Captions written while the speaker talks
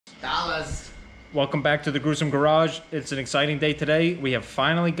Dollars. Welcome back to the Gruesome Garage. It's an exciting day today. We have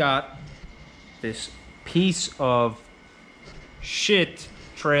finally got this piece of shit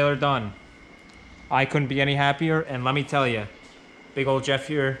trailer done. I couldn't be any happier, and let me tell you, big old Jeff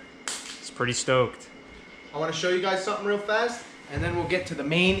here is pretty stoked. I want to show you guys something real fast, and then we'll get to the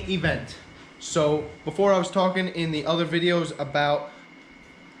main event. So, before I was talking in the other videos about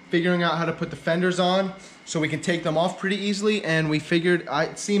figuring out how to put the fenders on so we can take them off pretty easily, and we figured,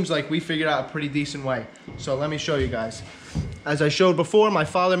 it seems like we figured out a pretty decent way. So let me show you guys. As I showed before, my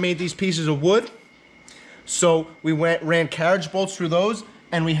father made these pieces of wood. So we ran carriage bolts through those,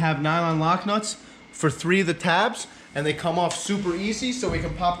 and we have nylon lock nuts for 3 of the tabs, and they come off super easy so we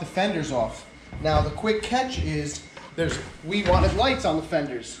can pop the fenders off. Now the quick catch is, we wanted lights on the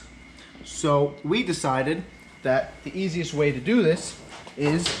fenders. So we decided that the easiest way to do this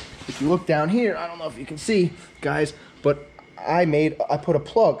is, if you look down here, I don't know if you can see, guys, but I put a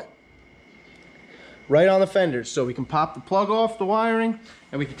plug right on the fenders, so we can pop the plug off the wiring,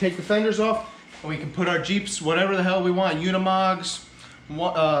 and we can take the fenders off, and we can put our Jeeps, whatever the hell we want, Unimogs,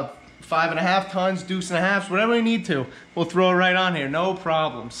 5.5 tons, deuce and a halves, whatever we need to, we'll throw it right on here, no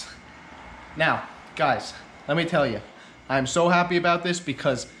problems. Now, guys, let me tell you, I'm so happy about this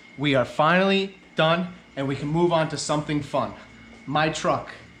because we are finally done, and we can move on to something fun. My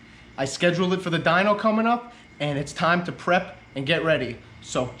truck. I scheduled it for the dyno coming up, and it's time to prep and get ready.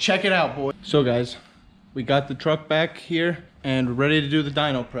 So check it out, boys. So guys, we got the truck back here and we're ready to do the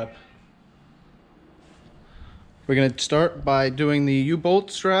dyno prep. We're gonna start by doing the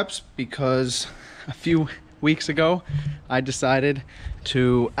U-bolt straps because a few weeks ago I decided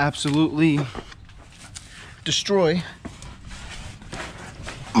to absolutely destroy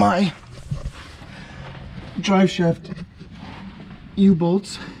my drive shaft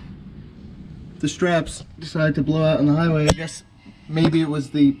U-bolts. The straps decided to blow out on the highway. I guess maybe it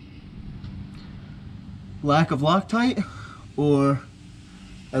was the lack of Loctite, or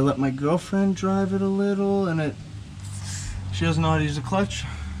I let my girlfriend drive it a little and she doesn't know how to use a clutch,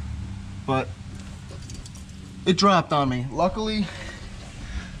 but it dropped on me. Luckily,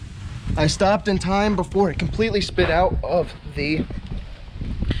 I stopped in time before it completely spit out of the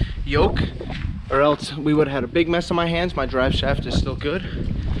yoke, or else we would have had a big mess on my hands. My drive shaft is still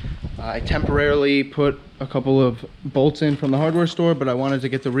good. I temporarily put a couple of bolts in from the hardware store, but I wanted to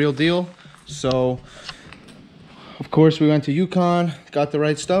get the real deal. So, of course, we went to Yukon, got the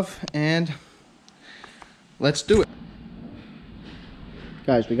right stuff, and let's do it.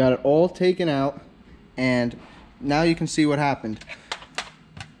 Guys, we got it all taken out, and now you can see what happened.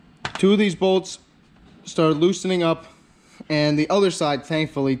 2 of these bolts started loosening up, and the other side,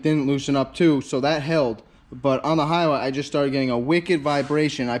 thankfully, didn't loosen up too, so that held. But on the highway, I just started getting a wicked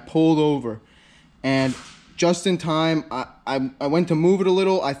vibration. I pulled over, and just in time, I went to move it a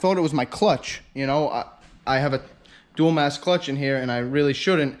little. I thought it was my clutch. You know, I have a dual mass clutch in here, and I really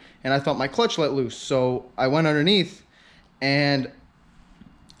shouldn't, and I thought my clutch let loose. So I went underneath, and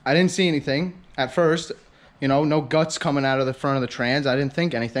I didn't see anything at first. You know, no guts coming out of the front of the trans. I didn't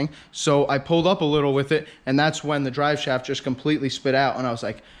think anything. So I pulled up a little with it, and that's when the drive shaft just completely spit out, and I was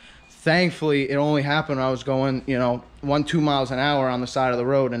like, thankfully, it only happened when I was going, you know, 1-2 miles an hour on the side of the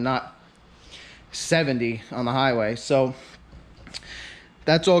road and not 70 on the highway. So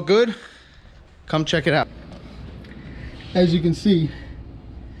that's all good. Come check it out. As you can see,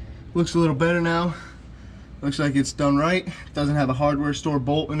 looks a little better now. Looks like it's done right. Doesn't have a hardware store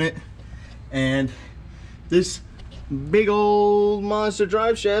bolt in it. And this big old monster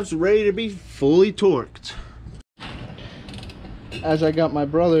drive shaft's ready to be fully torqued. As I got my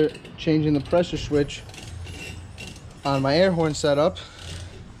brother changing the pressure switch on my air horn setup,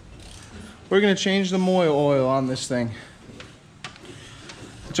 we're gonna change the motor oil on this thing.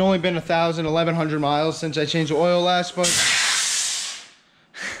 It's only been 1,000, 1,100 miles since I changed the oil last, but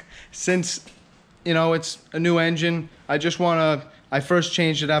since, you know, it's a new engine, I first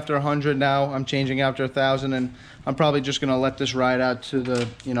changed it after 100, now I'm changing after 1,000, and I'm probably just gonna let this ride out to the,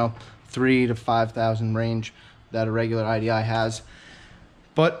 you know, 3,000 to 5,000 range that a regular IDI has.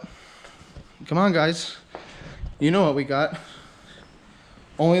 But come on, guys, you know what we got.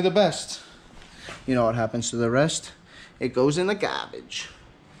 Only the best. You know what happens to the rest? It goes in the garbage.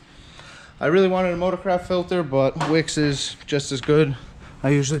 I really wanted a Motorcraft filter, but Wix is just as good. I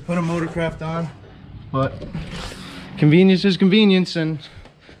usually put a Motorcraft on, but convenience is convenience, and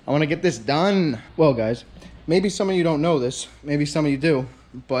I want to get this done. Well, guys, maybe some of you don't know this, maybe some of you do,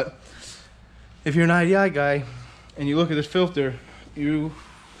 but if you're an IDI guy and you look at this filter, you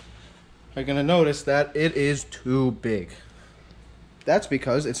are going to notice that it is too big. That's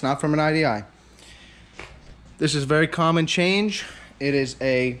because it's not from an IDI. This is a very common change. It is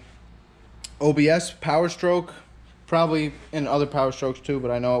a OBS Power Stroke, probably in other Power Strokes too,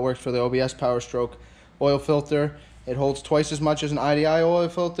 but I know it works for the OBS Power Stroke oil filter. It holds twice as much as an IDI oil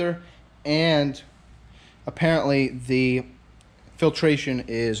filter, and apparently the filtration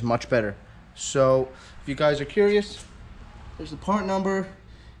is much better. So if you guys are curious, there's the part number.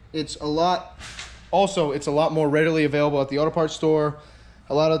 It's a lot more readily available at the auto parts store.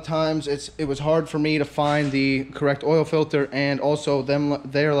 A lot of times it was hard for me to find the correct oil filter, and also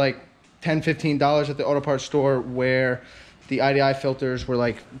they're like $10-15 at the auto parts store, where the IDI filters were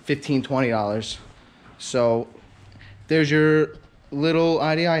like $15-20. So there's your little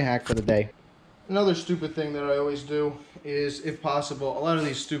IDI hack for the day. Another stupid thing that I always do is, if possible, a lot of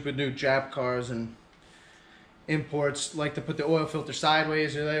these stupid new Jap cars and imports like to put the oil filter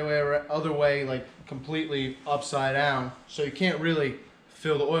sideways or the other way, like completely upside down, so you can't really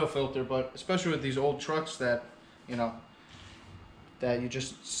fill the oil filter. But especially with these old trucks that, you know, that you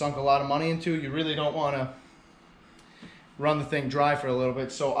just sunk a lot of money into, you really don't want to run the thing dry for a little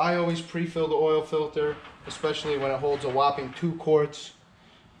bit. So I always pre-fill the oil filter, especially when it holds a whopping 2 quarts.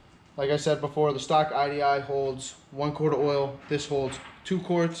 Like I said before, the stock IDI holds 1 quart of oil. This holds 2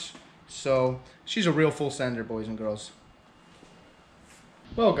 quarts. So she's a real full sender, boys and girls.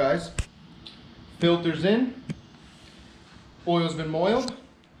 Well, guys, filter's in, oil's been moiled,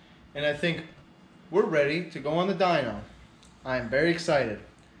 and I think we're ready to go on the dyno. I am very excited.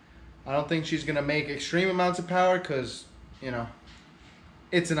 I don't think she's gonna make extreme amounts of power because, you know,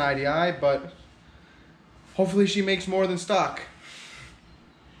 it's an IDI, but hopefully she makes more than stock.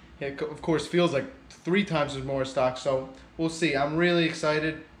 It of course feels like 3 times as more stock, so we'll see. I'm really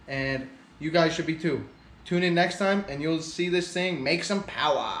excited, and you guys should be too. Tune in next time and you'll see this thing make some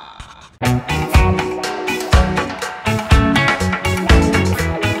power.